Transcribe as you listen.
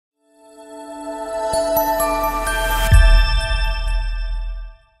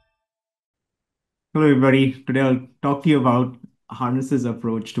Hello, everybody. Today I'll talk to you about Harness's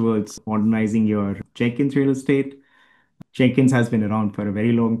approach towards modernizing your Jenkins real estate. Jenkins has been around for a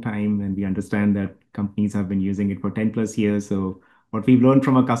very long time, and we understand that companies have been using it for 10 plus years. So, what we've learned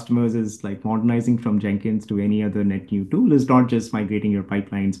from our customers is like modernizing from Jenkins to any other net new tool is not just migrating your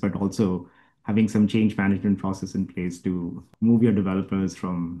pipelines, but also having some change management process in place to move your developers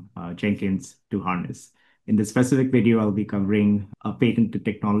from Jenkins to Harness. In this specific video, I'll be covering a patented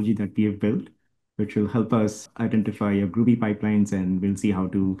technology that we have built, which will help us identify your Groovy pipelines, and we'll see how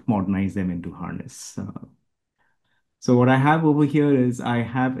to modernize them into Harness. So what I have over here is I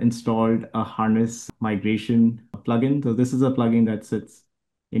have installed a harness migration plugin. So this is a plugin that sits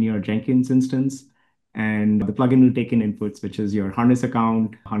in your Jenkins instance, and the plugin will take in inputs, which is your harness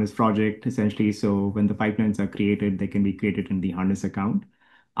account, harness project, essentially. So when the pipelines are created, they can be created in the harness account.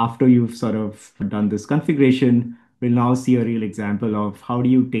 After you've sort of done this configuration, we'll now see a real example of how do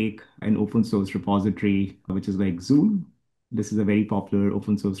you take an open source repository, which is like Zool. This is a very popular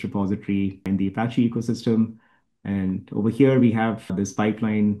open source repository in the Apache ecosystem, and over here we have this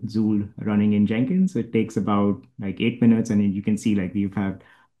pipeline Zool running in Jenkins. It takes about like 8 minutes, and you can see like we've had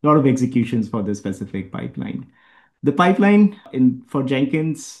a lot of executions for this specific pipeline. The pipeline in for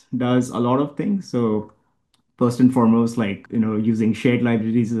Jenkins does a lot of things. So first and foremost, like, using shared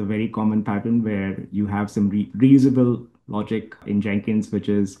libraries is a very common pattern where you have some reusable logic in Jenkins, which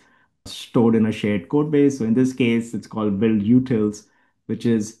is stored in a shared code base. So in this case, it's called build utils, which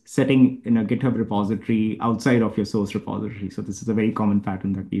is setting in a GitHub repository outside of your source repository. So this is a very common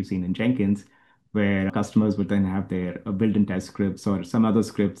pattern that we've seen in Jenkins, where customers would then have their build and test scripts or some other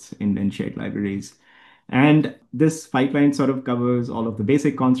scripts in shared libraries. And this pipeline sort of covers all of the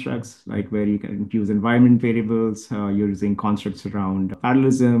basic constructs, like where you can use environment variables, you're using constructs around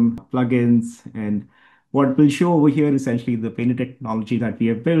parallelism, plugins, and what we'll show over here, essentially, the painted technology that we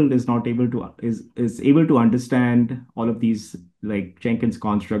have built is not able to is able to understand all of these like Jenkins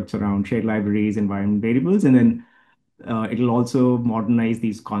constructs around shared libraries, environment variables, and then it'll also modernize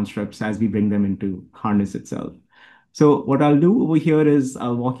these constructs as we bring them into Harness itself. So what I'll do over here is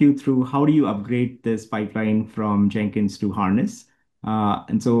I'll walk you through how do you upgrade this pipeline from Jenkins to Harness.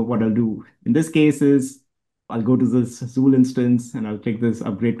 And so what I'll do in this case is I'll go to this Zool instance and I'll click this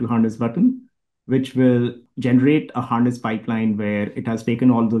upgrade to Harness button, which will generate a Harness pipeline where it has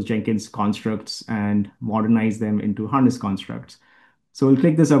taken all those Jenkins constructs and modernized them into Harness constructs. So we'll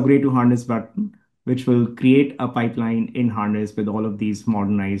click this upgrade to Harness button, which will create a pipeline in Harness with all of these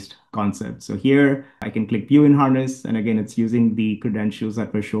modernized concepts. So here I can click view in Harness, and again, it's using the credentials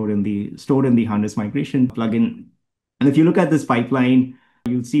that were stored in the Harness migration plugin. And if you look at this pipeline,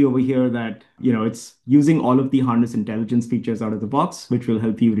 you'll see over here that it's using all of the Harness intelligence features out of the box, which will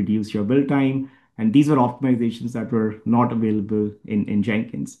help you reduce your build time. And these were optimizations that were not available in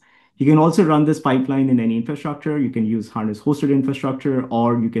Jenkins. You can also run this pipeline in any infrastructure. You can use Harness hosted infrastructure,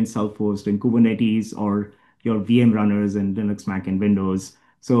 or you can self-host in Kubernetes or your VM runners in Linux, Mac, and Windows.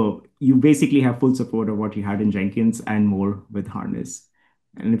 So you basically have full support of what you had in Jenkins and more with Harness.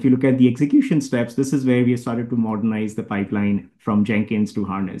 And if you look at the execution steps, this is where we started to modernize the pipeline from Jenkins to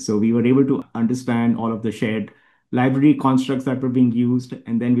Harness. So we were able to understand all of the shared library constructs that were being used.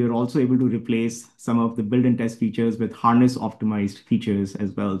 And then we were also able to replace some of the build and test features with Harness optimized features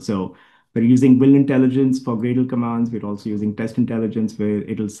as well. So we're using build intelligence for Gradle commands. We're also using test intelligence where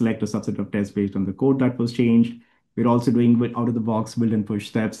it'll select a subset of tests based on the code that was changed. We're also doing out of the box build and push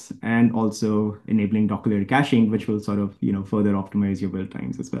steps, and also enabling Docker caching, which will sort of, further optimize your build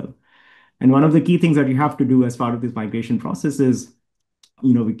times as well. And one of the key things that you have to do as part of this migration process is,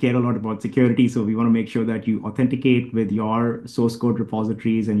 we care a lot about security. So we want to make sure that you authenticate with your source code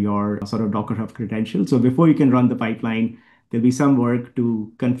repositories and your sort of Docker Hub credentials. So before you can run the pipeline, there'll be some work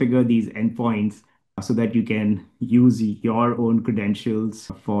to configure these endpoints so that you can use your own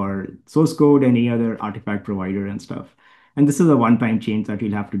credentials for source code and any other artifact provider and stuff. And this is a one-time change that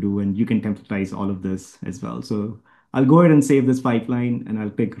you'll have to do, and you can templatize all of this as well. So I'll go ahead and save this pipeline and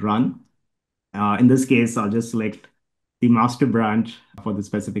I'll click run. In this case, I'll just select the master branch for the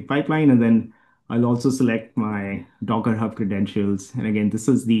specific pipeline, and then I'll also select my Docker Hub credentials. And again, this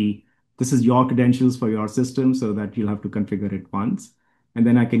is your credentials for your system, so that you'll have to configure it once, and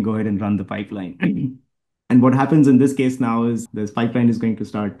then I can go ahead and run the pipeline. And what happens in this case now is this pipeline is going to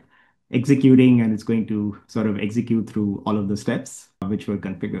start executing, and it's going to sort of execute through all of the steps which were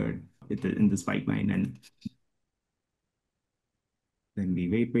configured in this pipeline. And then we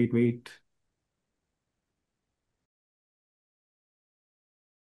wait.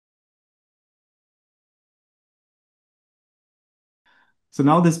 So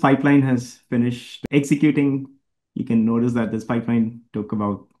now this pipeline has finished executing. You can notice that this pipeline took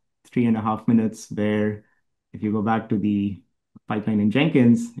about 3.5 minutes, where if you go back to the pipeline in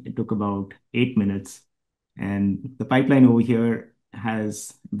Jenkins, it took about 8 minutes. And the pipeline over here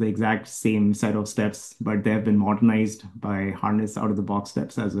has the exact same set of steps, but they have been modernized by harness out of the box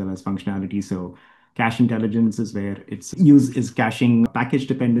steps as well as functionality. So cache intelligence is where its use is caching package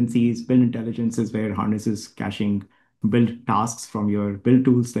dependencies. Build intelligence is where harness is caching build tasks from your build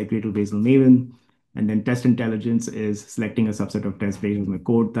tools like Gradle, Bazel, Maven. And then test intelligence is selecting a subset of tests based on the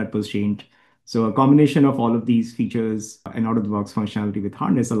code that was changed. So a combination of all of these features and out-of-the-box functionality with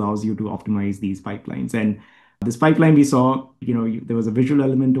Harness allows you to optimize these pipelines. And this pipeline we saw, there was a visual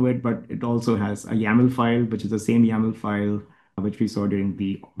element to it, but it also has a YAML file, which is the same YAML file which we saw during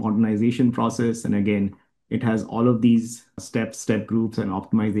the modernization process. And again, it has all of these steps, step groups, and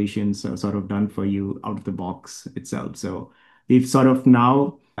optimizations sort of done for you out of the box itself. So we've sort of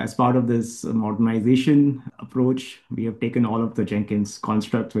now, as part of this modernization approach, we have taken all of the Jenkins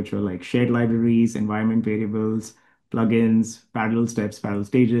constructs, which are like shared libraries, environment variables, plugins, parallel steps, parallel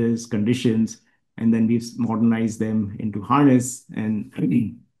stages, conditions, and then we've modernized them into Harness. And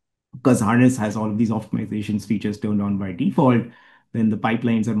because Harness has all of these optimizations features turned on by default, then the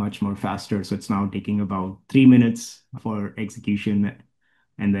pipelines are much more faster. So it's now taking about 3 minutes for execution,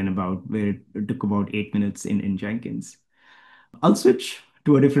 and then about where it took about 8 minutes in Jenkins. I'll switch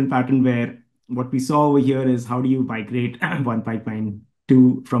to a different pattern where what we saw over here is how do you migrate one pipeline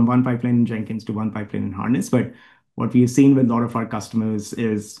to from one pipeline in Jenkins to one pipeline in Harness. But what we've seen with a lot of our customers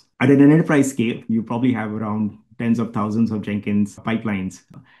is at an enterprise scale, you probably have around tens of thousands of Jenkins pipelines.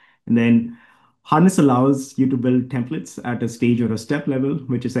 And then Harness allows you to build templates at a stage or a step level,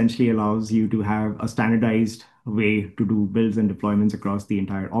 which essentially allows you to have a standardized way to do builds and deployments across the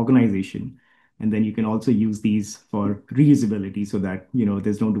entire organization. And then you can also use these for reusability so that,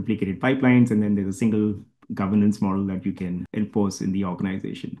 there's no duplicated pipelines, and then there's a single governance model that you can enforce in the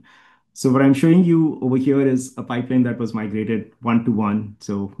organization. So what I'm showing you over here is a pipeline that was migrated one to one.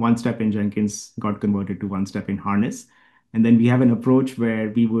 So one step in Jenkins got converted to one step in Harness. And then we have an approach where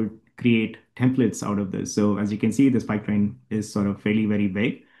we would create templates out of this. So as you can see, this pipeline is sort of fairly very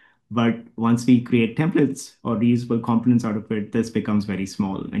big. But once we create templates or reusable components out of it, this becomes very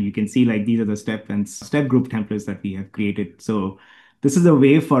small. And you can see like these are the step and step group templates that we have created. So this is a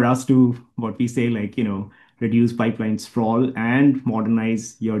way for us to, what we say, like, reduce pipeline sprawl and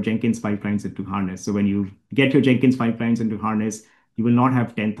modernize your Jenkins pipelines into Harness. So when you get your Jenkins pipelines into Harness, you will not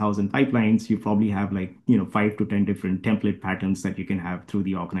have 10,000 pipelines. You probably have like, 5 to 10 different template patterns that you can have through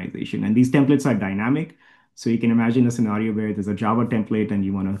the organization. And these templates are dynamic. So you can imagine a scenario where there's a Java template and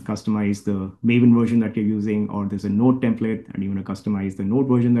you want to customize the Maven version that you're using, or there's a Node template and you want to customize the Node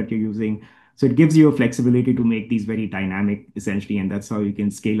version that you're using. So it gives you a flexibility to make these very dynamic, essentially, and that's how you can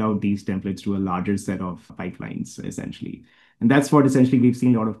scale out these templates to a larger set of pipelines, essentially. And that's what essentially we've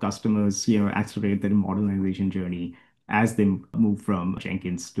seen a lot of customers, accelerate their modernization journey as they move from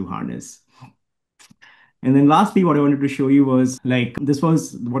Jenkins to Harness. And then lastly, what I wanted to show you was like this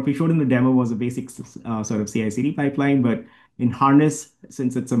was what we showed in the demo was a basic sort of CI/CD pipeline, but in Harness,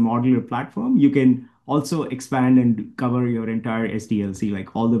 since it's a modular platform, you can also expand and cover your entire SDLC,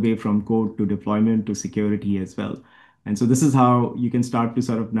 like all the way from code to deployment to security as well. And so this is how you can start to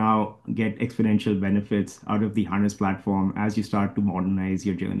sort of now get exponential benefits out of the Harness platform as you start to modernize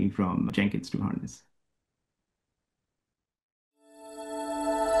your journey from Jenkins to Harness.